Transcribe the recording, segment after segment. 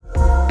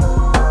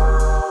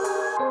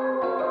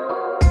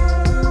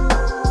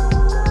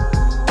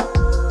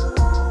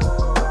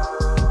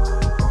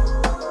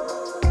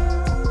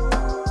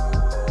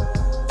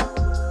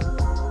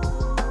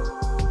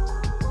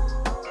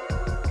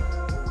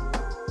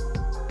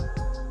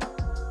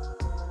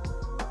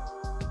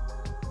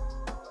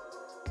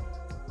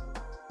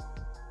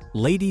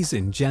Ladies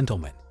and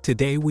gentlemen,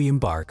 today we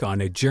embark on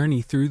a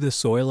journey through the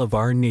soil of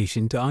our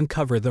nation to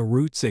uncover the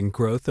roots and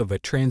growth of a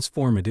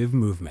transformative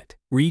movement,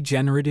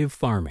 regenerative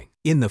farming.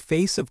 In the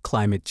face of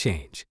climate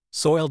change,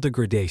 soil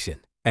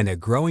degradation, and a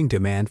growing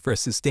demand for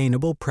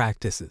sustainable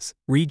practices,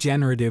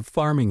 regenerative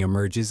farming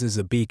emerges as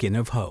a beacon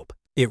of hope.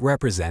 It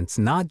represents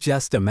not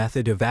just a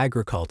method of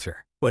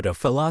agriculture, but a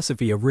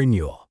philosophy of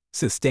renewal,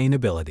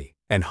 sustainability,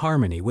 and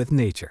harmony with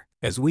nature.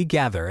 As we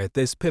gather at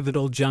this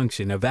pivotal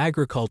junction of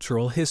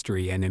agricultural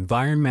history and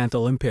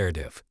environmental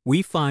imperative,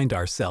 we find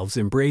ourselves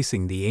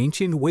embracing the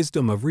ancient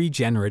wisdom of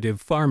regenerative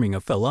farming,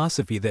 a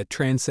philosophy that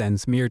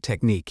transcends mere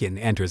technique and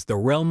enters the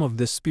realm of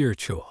the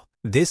spiritual.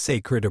 This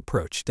sacred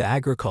approach to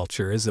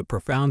agriculture is a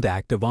profound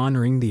act of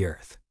honoring the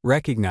earth,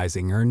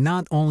 recognizing her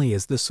not only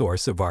as the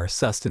source of our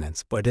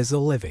sustenance but as a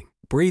living,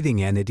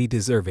 breathing entity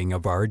deserving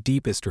of our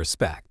deepest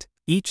respect.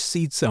 Each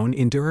seed sown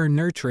into her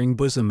nurturing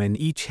bosom and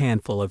each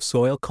handful of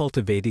soil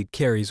cultivated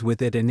carries with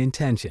it an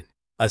intention,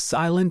 a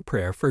silent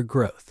prayer for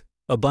growth,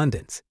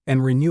 abundance,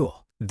 and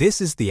renewal.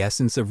 This is the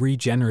essence of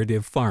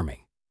regenerative farming,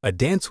 a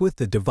dance with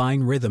the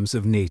divine rhythms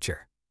of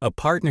nature, a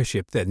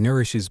partnership that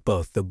nourishes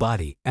both the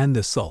body and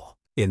the soul.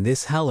 In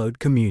this hallowed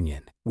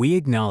communion, we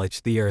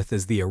acknowledge the earth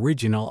as the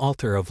original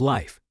altar of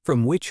life,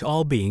 from which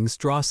all beings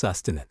draw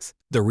sustenance.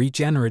 The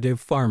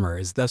regenerative farmer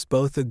is thus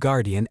both a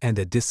guardian and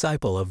a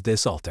disciple of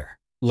this altar,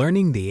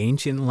 learning the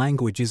ancient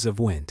languages of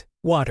wind,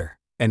 water,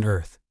 and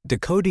earth,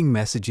 decoding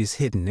messages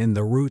hidden in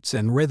the roots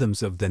and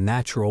rhythms of the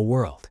natural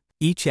world.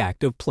 Each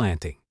act of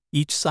planting,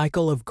 each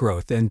cycle of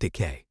growth and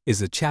decay,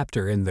 is a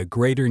chapter in the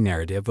greater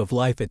narrative of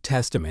life, a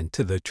testament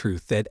to the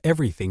truth that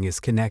everything is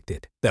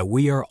connected, that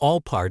we are all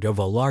part of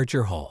a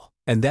larger whole,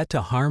 and that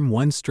to harm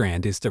one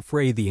strand is to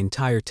fray the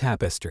entire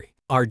tapestry.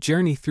 Our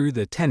journey through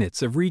the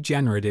tenets of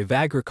regenerative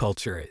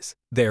agriculture is,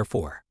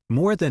 therefore,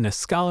 more than a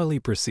scholarly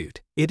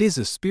pursuit. It is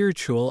a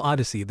spiritual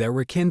odyssey that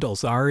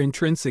rekindles our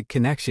intrinsic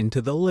connection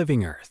to the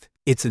living earth.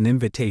 It's an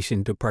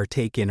invitation to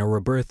partake in a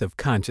rebirth of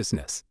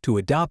consciousness, to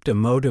adopt a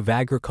mode of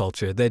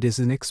agriculture that is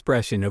an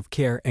expression of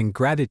care and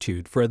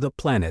gratitude for the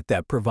planet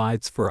that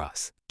provides for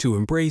us. To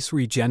embrace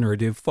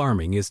regenerative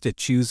farming is to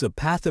choose a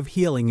path of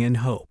healing and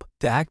hope,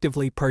 to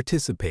actively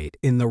participate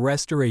in the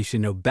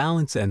restoration of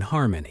balance and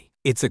harmony.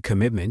 It's a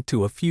commitment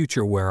to a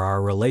future where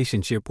our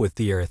relationship with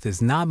the earth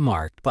is not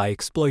marked by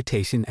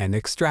exploitation and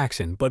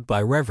extraction but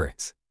by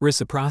reverence,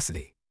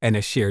 reciprocity, and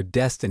a shared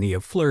destiny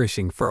of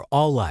flourishing for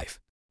all life.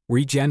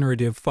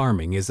 Regenerative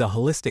farming is a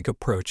holistic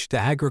approach to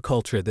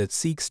agriculture that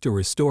seeks to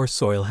restore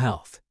soil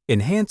health,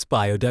 enhance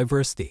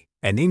biodiversity,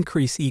 and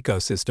increase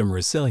ecosystem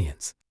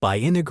resilience by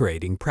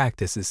integrating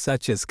practices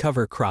such as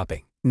cover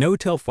cropping,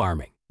 no-till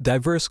farming,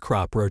 diverse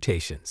crop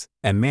rotations,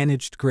 and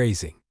managed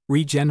grazing.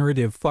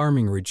 Regenerative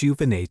farming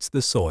rejuvenates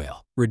the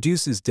soil,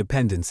 reduces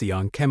dependency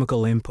on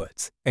chemical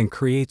inputs, and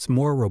creates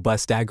more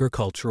robust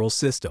agricultural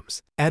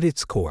systems. At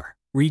its core,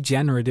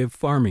 regenerative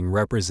farming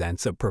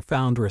represents a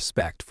profound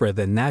respect for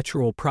the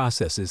natural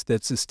processes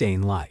that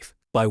sustain life.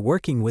 By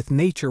working with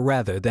nature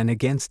rather than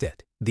against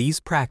it, these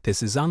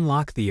practices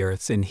unlock the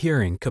earth's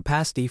inherent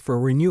capacity for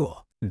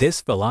renewal.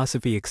 This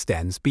philosophy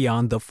extends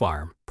beyond the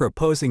farm,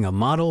 proposing a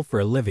model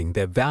for living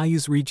that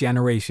values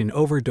regeneration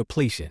over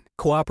depletion,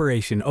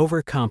 cooperation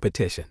over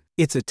competition.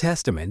 It's a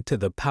testament to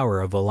the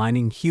power of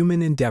aligning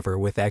human endeavor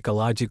with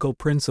ecological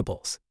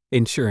principles,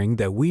 ensuring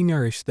that we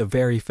nourish the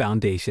very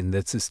foundation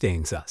that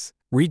sustains us.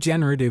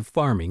 Regenerative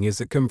farming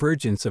is a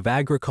convergence of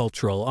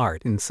agricultural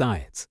art and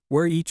science,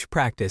 where each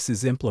practice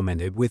is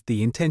implemented with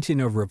the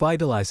intention of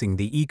revitalizing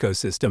the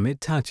ecosystem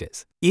it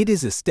touches. It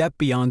is a step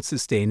beyond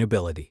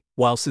sustainability.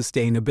 While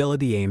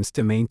sustainability aims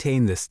to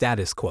maintain the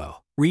status quo,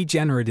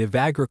 regenerative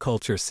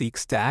agriculture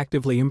seeks to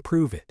actively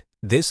improve it.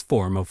 This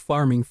form of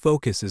farming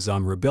focuses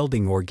on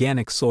rebuilding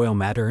organic soil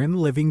matter and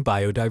living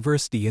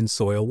biodiversity in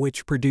soil,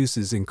 which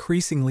produces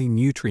increasingly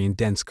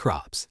nutrient-dense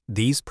crops.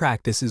 These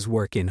practices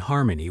work in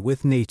harmony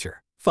with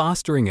nature,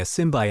 fostering a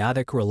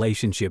symbiotic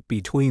relationship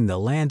between the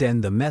land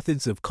and the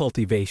methods of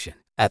cultivation.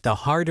 At the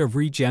heart of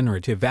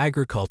regenerative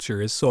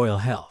agriculture is soil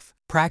health.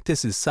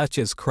 Practices such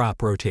as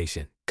crop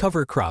rotation,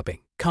 cover cropping,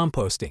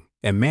 composting,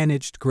 and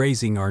managed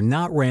grazing are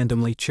not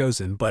randomly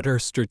chosen but are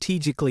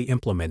strategically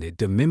implemented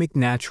to mimic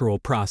natural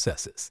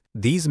processes.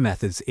 These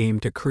methods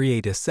aim to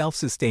create a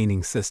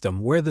self-sustaining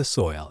system where the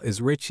soil is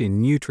rich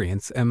in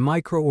nutrients and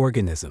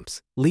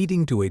microorganisms,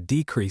 leading to a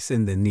decrease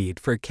in the need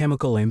for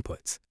chemical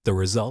inputs. The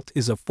result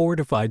is a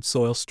fortified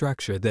soil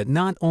structure that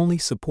not only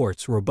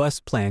supports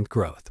robust plant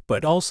growth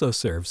but also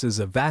serves as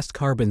a vast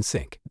carbon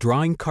sink,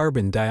 drawing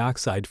carbon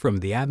dioxide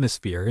from the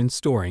atmosphere and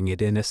storing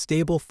it in a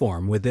stable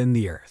form within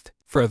the earth.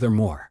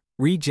 Furthermore,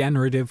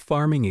 regenerative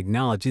farming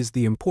acknowledges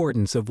the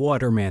importance of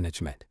water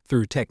management.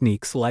 Through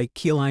techniques like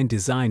keyline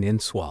design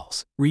and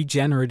swales,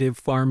 regenerative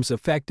farms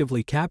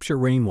effectively capture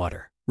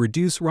rainwater,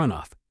 reduce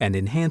runoff, and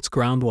enhance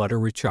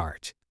groundwater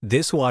recharge.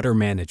 This water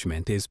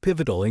management is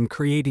pivotal in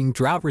creating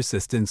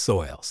drought-resistant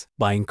soils.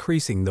 By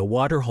increasing the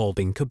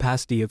water-holding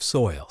capacity of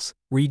soils,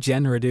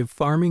 regenerative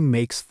farming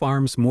makes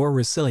farms more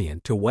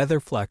resilient to weather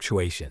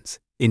fluctuations,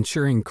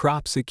 ensuring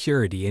crop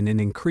security in an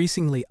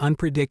increasingly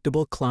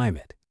unpredictable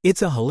climate.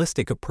 It's a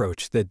holistic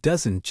approach that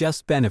doesn't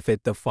just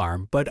benefit the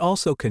farm but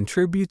also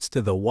contributes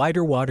to the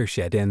wider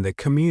watershed and the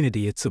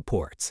community it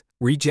supports.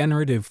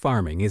 Regenerative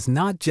farming is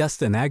not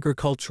just an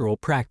agricultural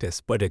practice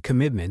but a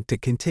commitment to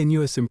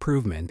continuous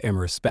improvement and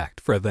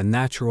respect for the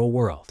natural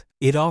world.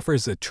 It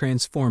offers a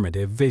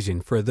transformative vision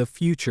for the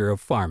future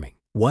of farming,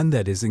 one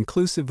that is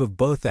inclusive of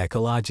both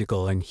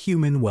ecological and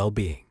human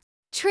well-being.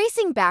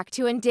 Tracing back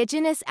to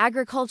indigenous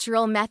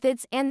agricultural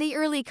methods and the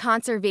early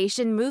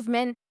conservation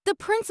movement, the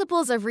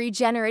principles of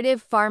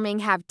regenerative farming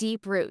have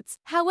deep roots.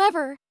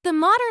 However, the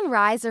modern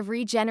rise of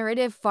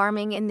regenerative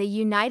farming in the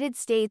United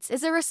States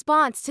is a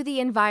response to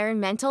the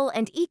environmental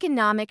and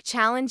economic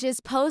challenges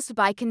posed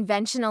by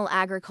conventional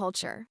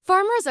agriculture.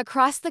 Farmers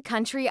across the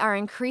country are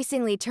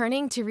increasingly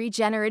turning to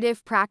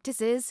regenerative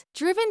practices,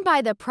 driven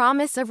by the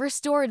promise of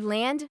restored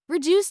land,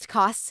 reduced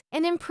costs,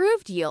 and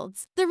improved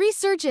yields. The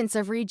resurgence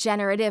of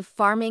regenerative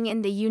farming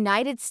in the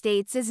United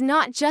States is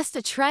not just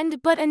a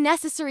trend but a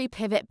necessary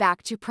pivot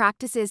back to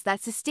practices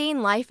that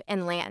sustain life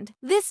and land.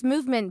 This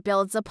movement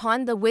builds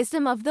upon the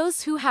wisdom of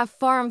those who have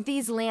farmed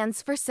these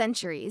lands for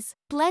centuries,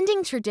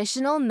 blending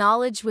traditional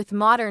knowledge with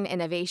modern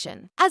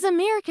innovation. As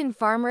American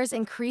farmers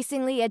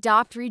increasingly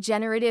adopt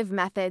regenerative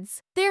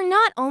methods, they're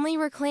not only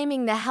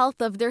reclaiming the health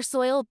of their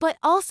soil but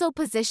also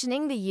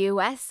positioning the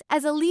U.S.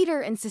 as a leader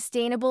in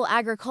sustainable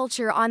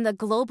agriculture on the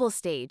global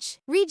stage.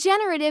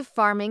 Regenerative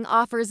farming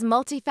offers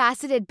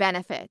multifaceted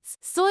benefits: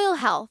 soil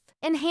health,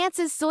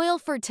 enhances soil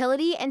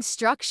fertility and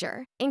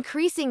structure,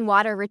 increasing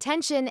water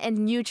retention and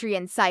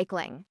nutrient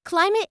cycling.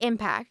 Climate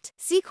impact,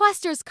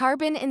 sequesters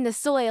carbon in the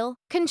soil,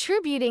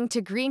 contributing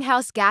to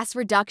greenhouse gas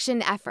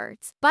reduction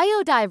efforts.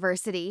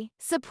 Biodiversity,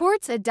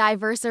 supports a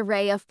diverse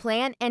array of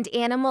plant and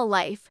animal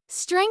life,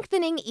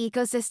 strengthening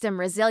ecosystem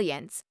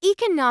resilience.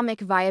 Economic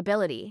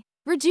viability,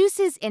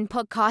 reduces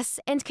input costs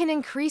and can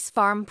increase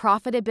farm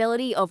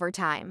profitability over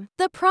time.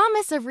 The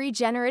promise of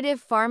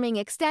regenerative farming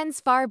extends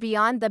far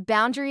beyond the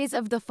boundaries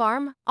of the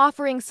farm,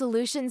 offering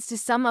solutions to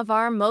some of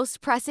our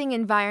most pressing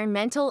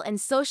environmental and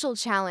social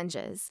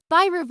challenges.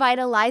 By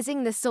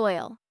revitalizing the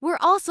soil, we're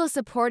also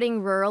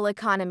supporting rural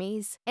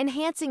economies,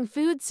 enhancing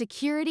food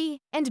security,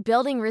 and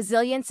building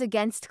resilience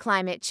against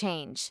climate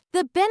change.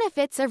 The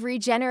benefits of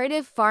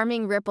regenerative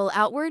farming ripple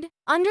outward,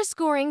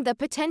 underscoring the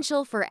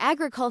potential for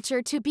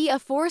agriculture to be a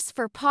force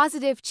for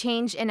positive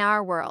change in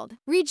our world.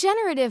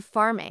 Regenerative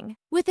farming,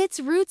 with its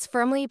roots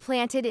firmly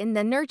planted in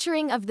the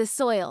nurturing of the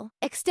soil,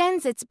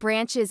 extends its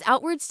branches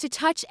outwards to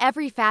touch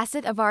every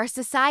facet of our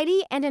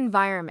society and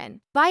environment.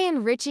 By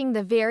enriching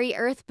the very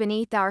earth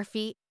beneath our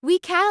feet, we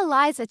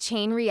catalyze a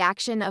chain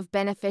reaction of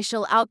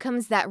beneficial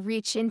outcomes that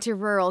reach into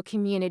rural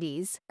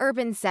communities,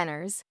 urban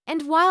centers,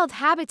 and wild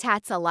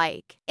habitats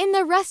alike. In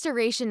the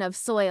restoration of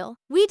soil,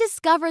 we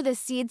discover the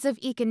seeds of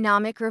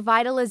economic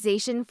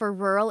revitalization for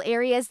rural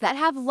areas that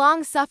have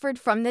long suffered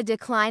from the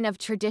decline of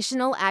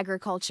traditional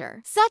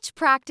agriculture. Such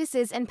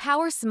practices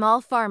empower small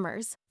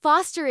farmers,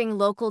 fostering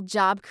local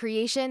job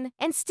creation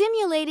and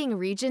stimulating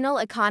regional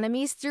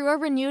economies through a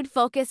renewed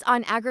focus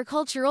on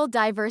agricultural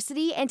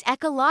diversity and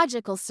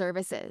ecological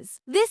services.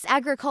 This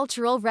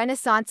agricultural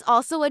renaissance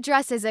also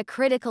addresses a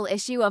critical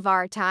issue of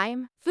our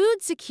time: food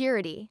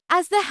security.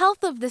 As the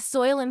health of the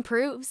soil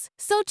improves,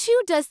 so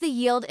too does the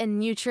yield and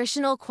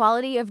nutritional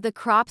quality of the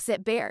crops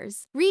it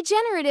bears.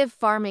 Regenerative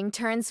farming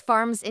turns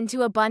farms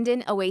into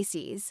abundant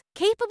oases,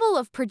 capable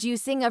of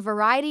producing a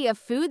variety of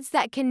foods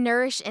that can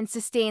nourish and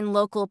sustain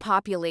local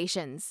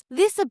populations.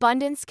 This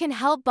abundance can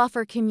help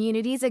buffer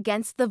communities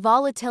against the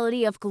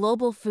volatility of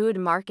global food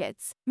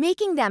markets,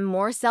 making them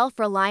more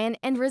self-reliant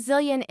and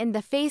resilient in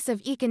the face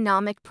of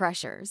economic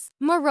pressures.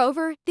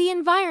 Moreover, the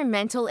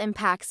environmental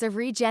impacts of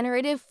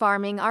regenerative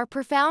farming are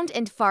profound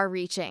and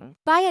far-reaching.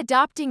 By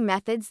adopting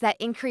methods that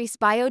increase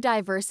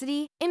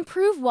biodiversity,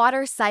 improve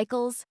water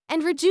cycles,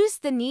 and reduce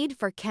the need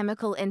for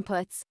chemical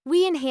inputs,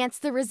 we enhance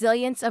the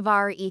resilience of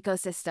our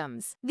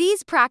ecosystems.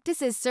 These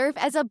practices serve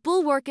as a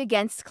bulwark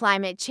against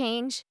climate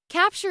change,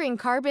 capturing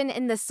carbon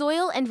in the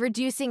soil and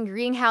reducing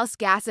greenhouse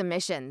gas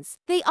emissions.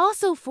 They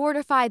also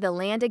fortify the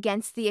land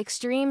against the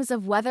extremes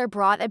of weather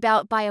brought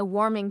about by a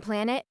warming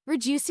planet,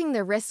 reducing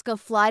the risk of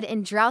flood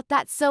and drought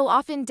that so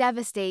often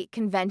devastate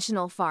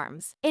conventional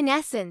farms. In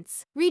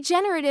essence,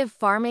 regenerative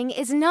farming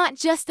is not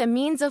just a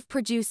means of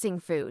producing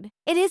food.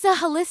 It is a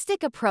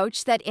holistic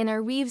approach that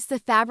interweaves the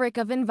fabric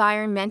of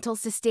environmental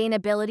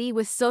sustainability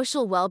with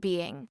social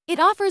well-being. It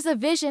offers a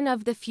vision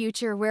of the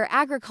future where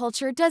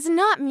agriculture does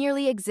not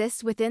merely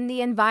exist within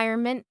the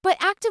environment, but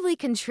actively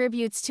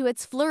contributes to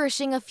its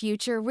flourishing, a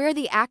future where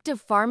the act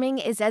of farming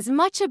is as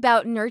much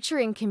about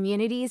nurturing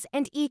communities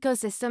and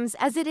ecosystems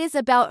as it is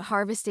about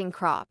harvesting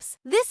crops.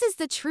 This is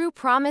the true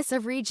promise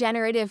of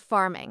regenerative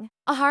farming: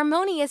 a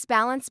harmonious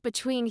balance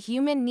between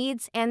human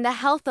needs and the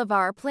health of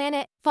our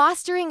planet,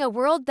 fostering a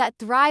world that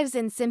thrives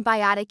in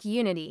symbiotic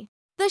unity.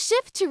 The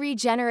shift to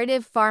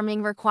regenerative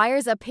farming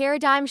requires a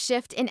paradigm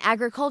shift in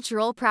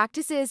agricultural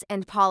practices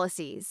and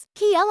policies.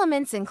 Key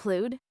elements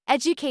include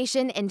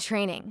education and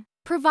training.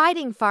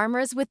 providing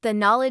farmers with the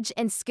knowledge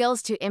and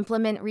skills to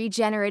implement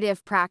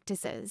regenerative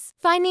practices.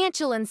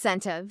 Financial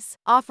incentives,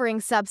 offering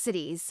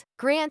subsidies,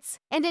 grants,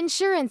 and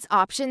insurance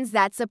options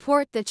that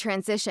support the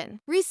transition.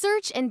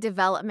 Research and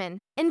development,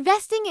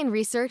 investing in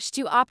research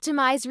to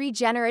optimize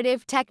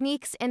regenerative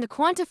techniques and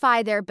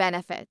quantify their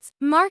benefits.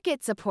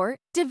 Market support,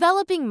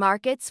 developing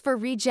markets for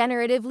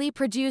regeneratively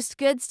produced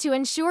goods to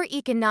ensure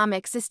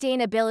economic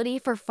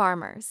sustainability for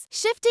farmers.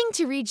 Shifting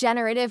to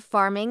regenerative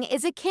farming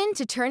is akin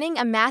to turning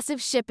a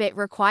massive ship. It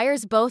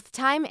requires both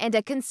time and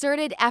a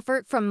concerted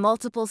effort from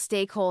multiple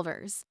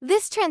stakeholders.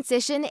 This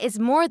transition is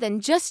more than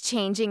just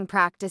changing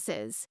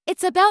practices.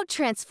 It's about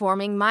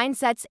transforming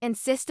mindsets and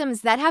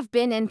systems that have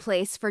been in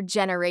place for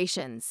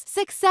generations.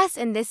 Success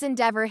in this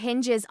endeavor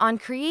hinges on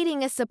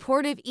creating a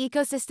supportive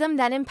ecosystem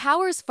that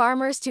empowers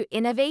farmers to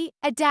innovate,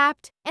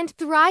 adapt, and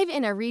thrive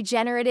in a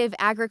regenerative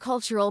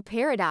agricultural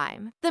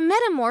paradigm. The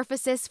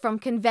metamorphosis from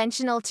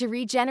conventional to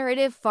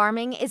regenerative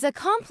farming is a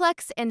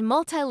complex and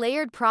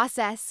multi-layered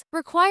process,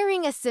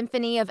 requiring a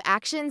symphony of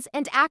actions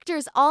and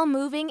actors all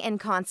moving in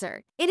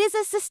concert. It is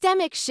a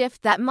systemic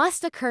shift that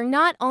must occur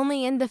not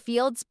only in the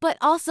fields but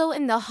also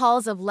in the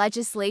halls of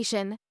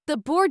legislation, the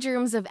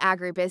boardrooms of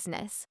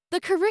agribusiness, the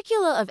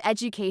curricula of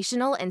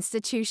educational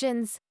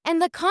institutions,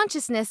 and the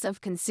consciousness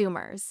of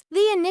consumers.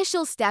 The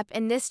initial step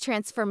in this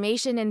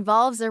transformation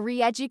involves a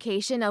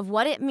re-education of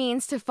what it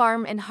means to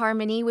farm in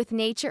harmony with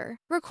nature,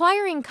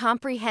 requiring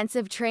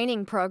comprehensive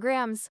training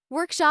programs,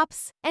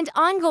 workshops, and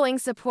ongoing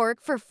support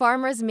for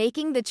farmers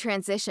making the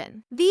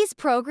transition. These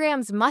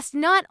programs must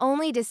not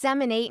only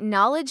disseminate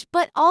knowledge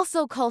but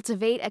also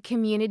cultivate a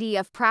community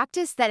of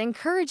practice that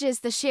encourages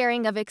the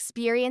sharing of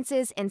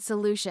experiences and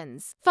solutions.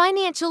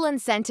 Financial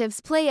incentives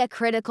play a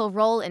critical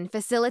role in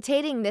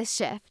facilitating this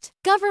shift.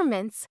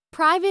 Governments,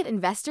 private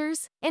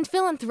investors, and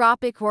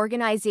philanthropic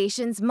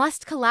organizations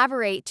must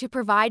collaborate to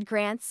provide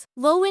grants,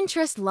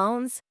 low-interest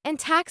loans, and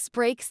tax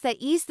breaks that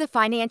ease the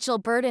financial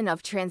burden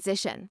of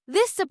transition.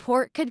 This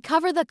support could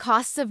cover the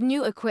costs of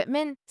new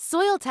equipment,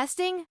 soil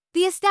testing,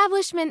 the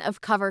establishment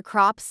of cover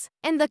crops,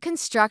 and the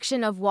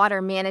construction of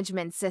water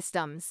management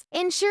systems.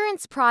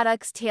 Insurance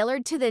products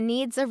tailored to the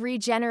needs of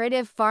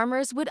regenerative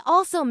farmers would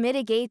also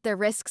mitigate the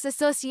risks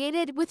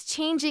associated with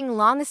changing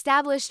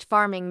long-established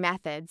farming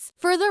methods.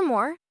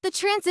 Furthermore, the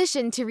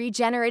transition to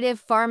regenerative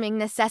farming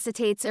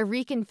necessitates a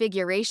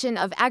reconfiguration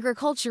of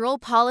agricultural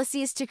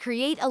policies to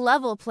create a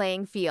level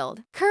playing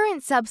field.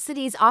 Current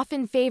subsidies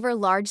often favor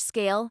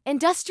large-scale,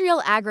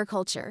 industrial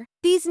agriculture.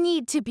 These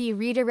need to be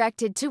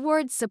redirected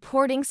towards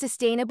supporting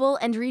sustainable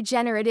and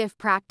regenerative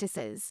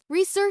practices.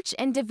 Research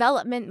and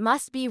development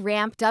must be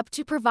ramped up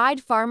to provide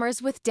farmers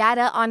with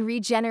data on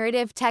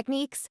regenerative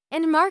techniques,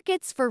 and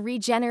markets for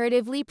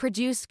regeneratively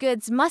produced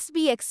goods must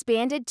be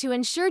expanded to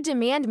ensure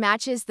demand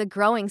matches the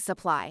growing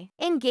supply.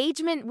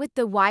 Engagement with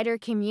the wider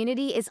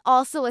community is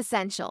also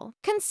essential.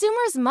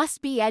 Consumers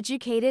must be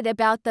educated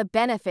about the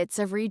benefits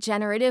of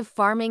regenerative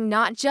farming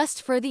not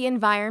just for the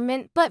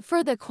environment but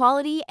for the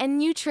quality and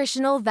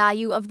nutritional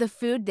value of the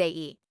food they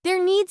eat.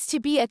 There needs to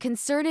be a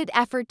concerted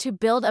effort to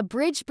build a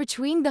bridge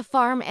between the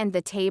farm and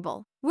the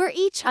table, where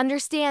each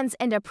understands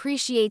and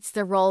appreciates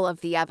the role of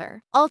the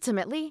other.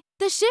 Ultimately,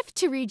 the shift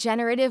to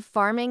regenerative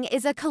farming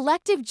is a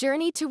collective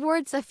journey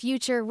towards a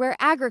future where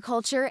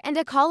agriculture and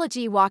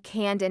ecology walk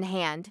hand in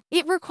hand.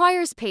 It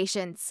requires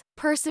patience,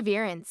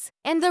 perseverance,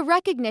 and the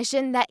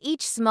recognition that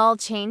each small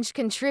change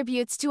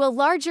contributes to a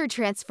larger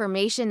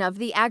transformation of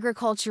the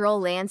agricultural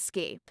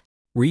landscape.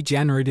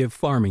 Regenerative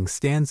farming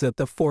stands at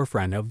the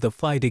forefront of the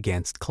fight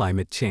against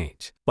climate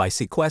change. By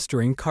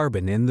sequestering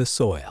carbon in the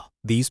soil,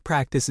 these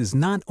practices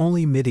not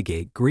only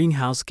mitigate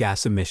greenhouse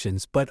gas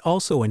emissions but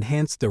also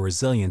enhance the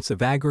resilience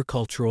of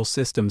agricultural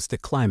systems to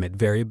climate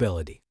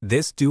variability.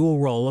 This dual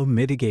role of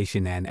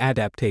mitigation and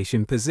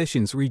adaptation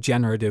positions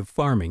regenerative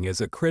farming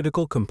as a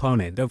critical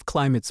component of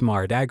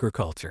climate-smart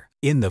agriculture.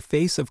 In the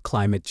face of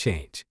climate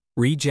change,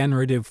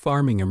 regenerative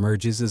farming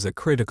emerges as a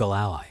critical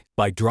ally.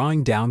 By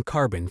drawing down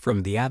carbon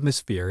from the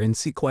atmosphere and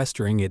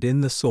sequestering it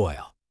in the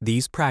soil,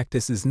 these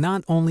practices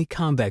not only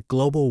combat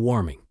global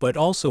warming but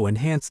also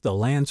enhance the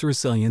land's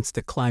resilience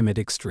to climate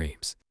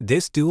extremes.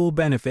 This dual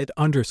benefit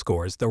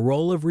underscores the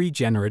role of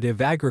regenerative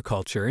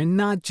agriculture in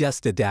not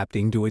just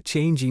adapting to a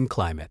changing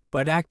climate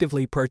but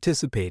actively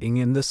participating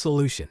in the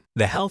solution.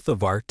 The health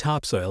of our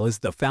topsoil is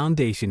the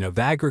foundation of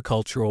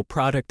agricultural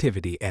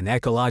productivity and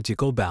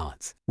ecological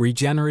balance.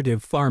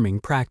 Regenerative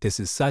farming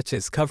practices such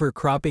as cover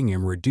cropping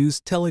and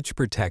reduced tillage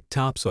protect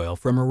topsoil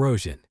from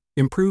erosion,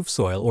 improve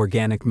soil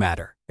organic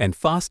matter, and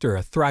foster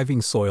a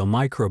thriving soil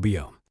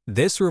microbiome.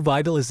 This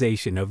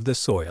revitalization of the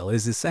soil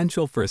is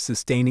essential for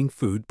sustaining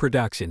food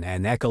production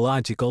and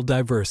ecological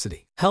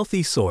diversity.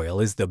 Healthy soil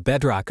is the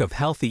bedrock of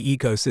healthy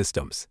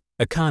ecosystems,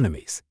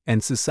 economies,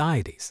 and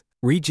societies.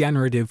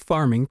 Regenerative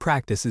farming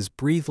practices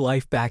breathe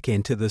life back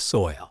into the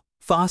soil,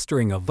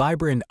 fostering a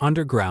vibrant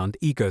underground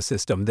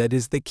ecosystem that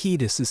is the key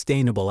to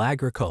sustainable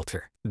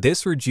agriculture.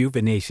 This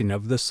rejuvenation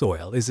of the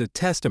soil is a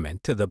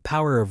testament to the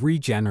power of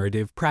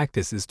regenerative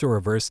practices to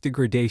reverse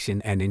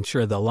degradation and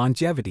ensure the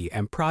longevity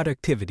and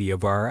productivity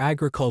of our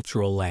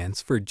agricultural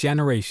lands for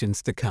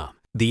generations to come.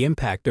 The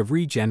impact of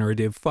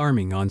regenerative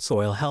farming on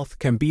soil health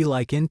can be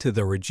likened to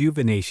the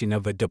rejuvenation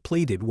of a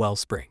depleted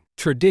wellspring.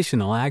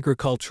 Traditional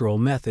agricultural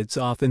methods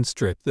often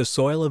strip the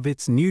soil of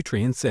its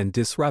nutrients and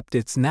disrupt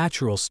its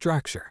natural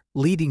structure,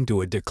 leading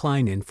to a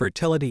decline in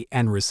fertility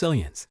and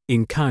resilience.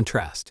 In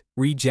contrast,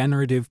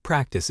 regenerative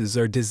practices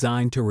are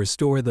designed to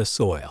restore the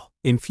soil,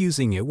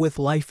 infusing it with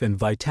life and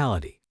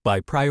vitality. By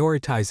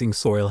prioritizing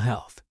soil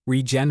health,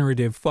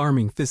 regenerative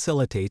farming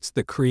facilitates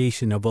the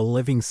creation of a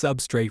living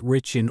substrate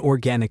rich in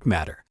organic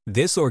matter.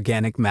 This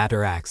organic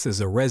matter acts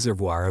as a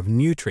reservoir of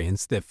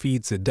nutrients that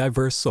feeds a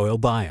diverse soil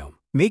biome,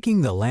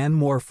 making the land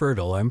more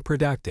fertile and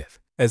productive.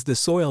 As the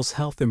soil's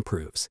health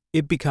improves,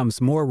 it becomes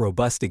more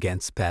robust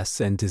against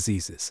pests and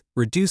diseases,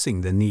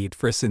 reducing the need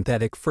for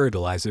synthetic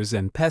fertilizers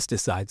and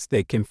pesticides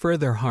that can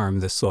further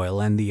harm the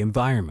soil and the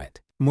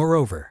environment.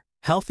 Moreover,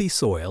 healthy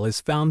soil is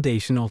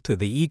foundational to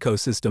the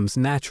ecosystem's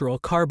natural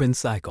carbon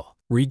cycle.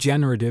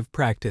 Regenerative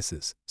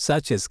practices,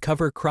 such as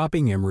cover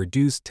cropping and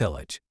reduced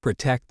tillage,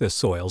 protect the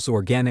soil's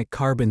organic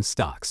carbon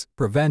stocks,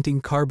 preventing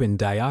carbon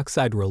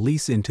dioxide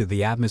release into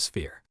the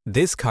atmosphere.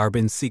 This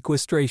carbon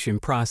sequestration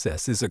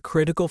process is a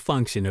critical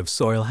function of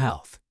soil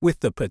health, with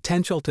the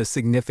potential to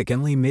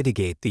significantly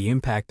mitigate the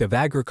impact of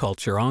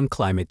agriculture on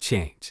climate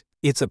change.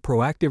 It's a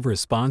proactive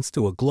response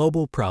to a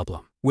global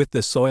problem, with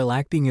the soil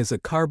acting as a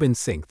carbon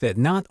sink that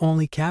not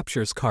only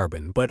captures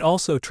carbon but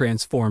also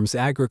transforms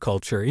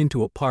agriculture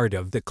into a part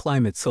of the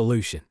climate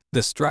solution.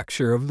 The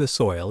structure of the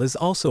soil is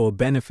also a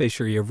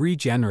beneficiary of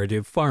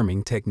regenerative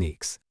farming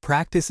techniques.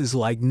 Practices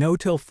like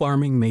no-till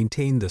farming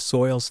maintain the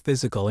soil's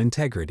physical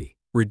integrity,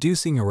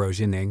 reducing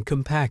erosion and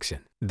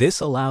compaction. This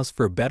allows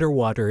for better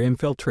water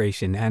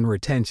infiltration and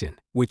retention,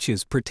 which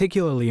is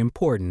particularly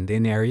important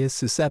in areas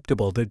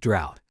susceptible to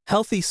drought.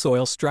 Healthy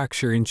soil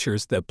structure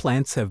ensures that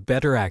plants have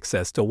better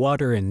access to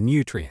water and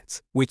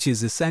nutrients, which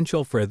is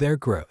essential for their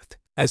growth.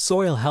 As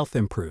soil health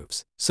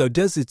improves, so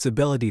does its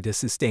ability to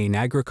sustain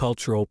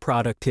agricultural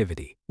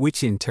productivity,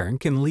 which in turn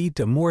can lead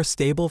to more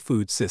stable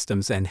food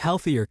systems and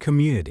healthier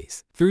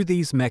communities. Through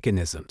these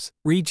mechanisms,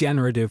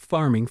 regenerative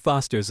farming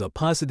fosters a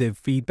positive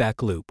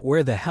feedback loop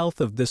where the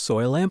health of the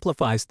soil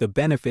amplifies the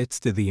benefits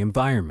to the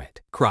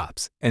environment,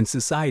 crops, and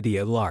society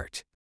at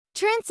large.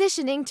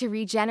 Transitioning to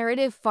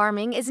regenerative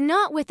farming is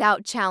not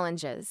without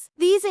challenges.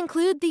 These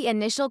include the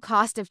initial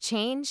cost of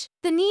change,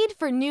 the need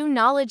for new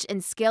knowledge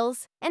and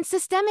skills, and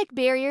systemic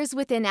barriers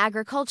within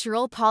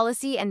agricultural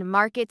policy and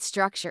market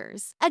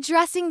structures.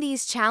 Addressing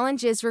these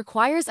challenges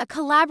requires a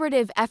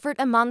collaborative effort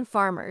among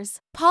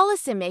farmers,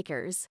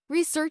 policymakers,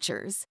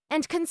 researchers,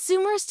 and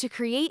consumers to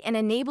create an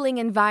enabling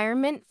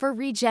environment for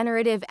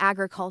regenerative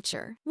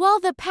agriculture.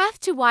 While the path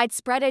to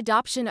widespread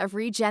adoption of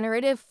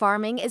regenerative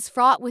farming is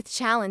fraught with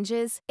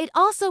challenges, it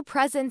also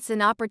presents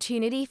an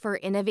opportunity for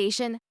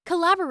innovation,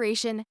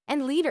 collaboration,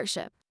 and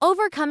leadership.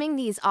 Overcoming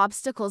these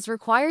obstacles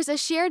requires a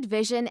shared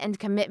vision and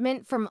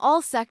commitment from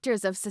all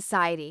sectors of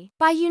society.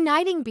 By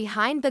uniting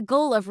behind the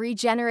goal of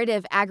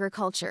regenerative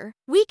agriculture,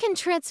 we can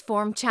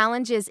transform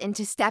challenges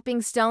into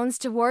stepping stones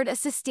toward a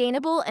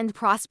sustainable and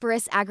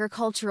prosperous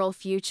agricultural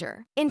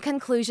future. In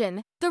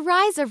conclusion, the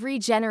rise of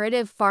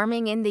regenerative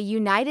farming in the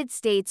United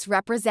States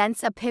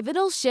represents a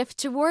pivotal shift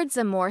towards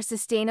a more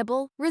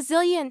sustainable,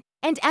 resilient,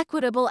 and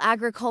equitable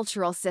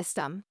agricultural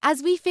system.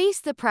 As we face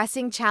the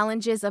pressing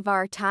challenges of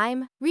our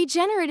time,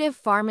 regenerative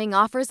farming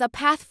offers a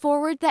path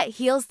forward that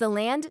heals the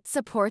land,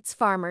 supports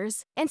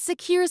farmers, and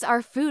secures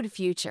our food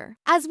future.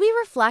 As we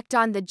reflect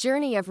on the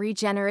journey of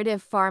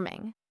regenerative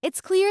farming,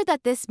 it's clear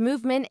that this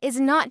movement is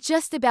not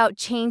just about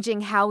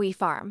changing how we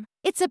farm.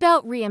 It's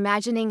about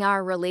reimagining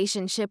our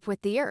relationship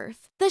with the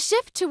earth. The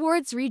shift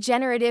towards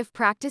regenerative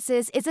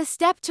practices is a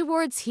step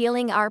towards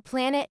healing our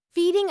planet,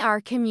 feeding our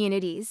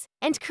communities,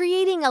 and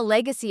creating a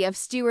legacy of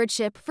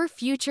stewardship for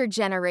future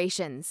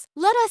generations.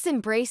 Let us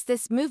embrace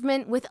this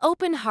movement with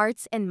open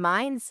hearts and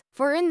minds,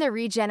 for in the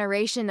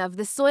regeneration of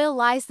the soil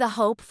lies the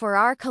hope for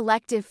our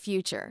collective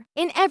future.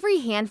 In every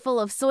handful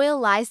of soil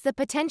lies the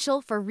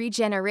potential for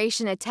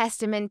regeneration, a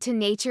testament to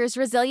nature's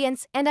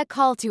resilience and a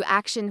call to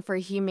action for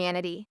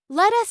humanity.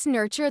 Let us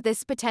nurture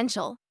this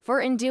potential, for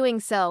in doing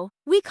so,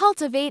 we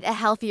cultivate a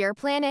healthier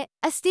planet,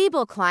 a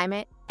stable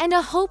climate, and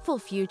a hopeful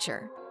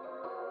future.